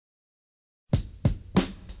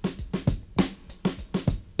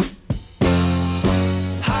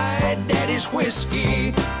daddy's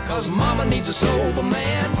whiskey, 'cause mama needs a sober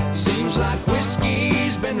man. Seems like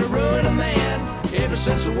whiskey's been the ruin of man ever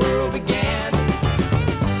since the world began.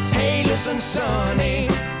 Hey, listen, sonny,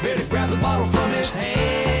 better grab the bottle from his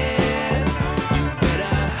hand. You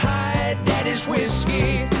better hide daddy's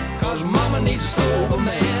whiskey, 'cause mama needs a sober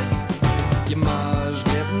man. Your ma's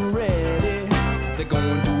getting ready, they're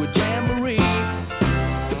going to a jamboree.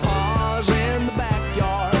 The pa's in the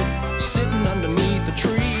backyard, sitting underneath the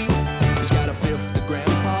tree. He's got a fifth of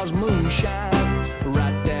grandpa's moonshine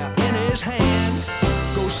right there in his hand.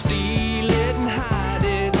 Go steal it and hide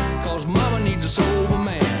it, 'cause mama needs a sober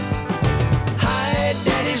man. Hide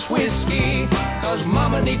daddy's whiskey, 'cause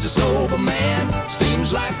mama needs a sober man.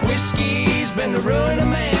 Seems like whiskey's been the ruin of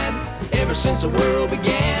man ever since the world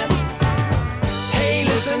began. Hey,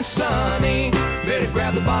 listen, sonny, better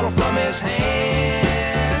grab the bottle from his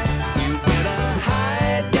hand. You better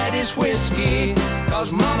hide daddy's whiskey,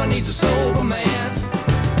 'cause mama needs a sober man.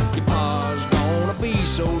 Your pa's gonna be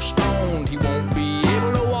so stoned he won't be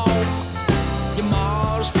able to walk. Your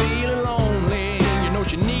ma's feeling lonely, you know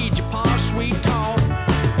she needs your pa's sweet talk.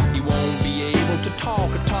 He won't be able to talk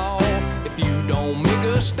at all if you don't make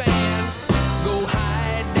a stand. Go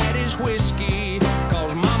hide daddy's whiskey,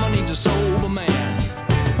 'cause mama needs a sober man.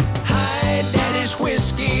 Hide daddy's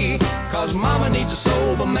whiskey, 'cause mama needs a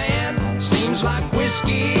sober man. Seems like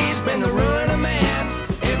whiskey's been the ruin of man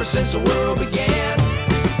ever since the world began.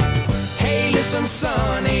 Hey, listen,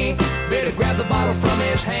 sonny, better grab the bottle from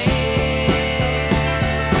his hand.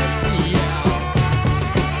 Yeah.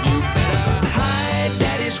 You better hide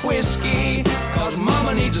daddy's whiskey, 'cause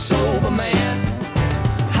mama needs a sober man.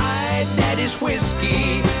 Hide daddy's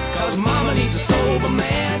whiskey, 'cause mama needs a sober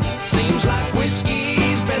man. Seems like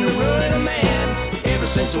whiskey's been the ruin of man ever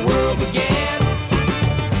since the world began.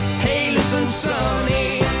 Hey, listen,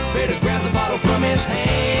 sonny, better grab the bottle from his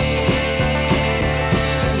hand.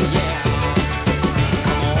 Yeah.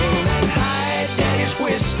 Come on and hide daddy's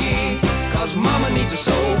whiskey, 'cause mama needs a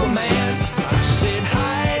sober man.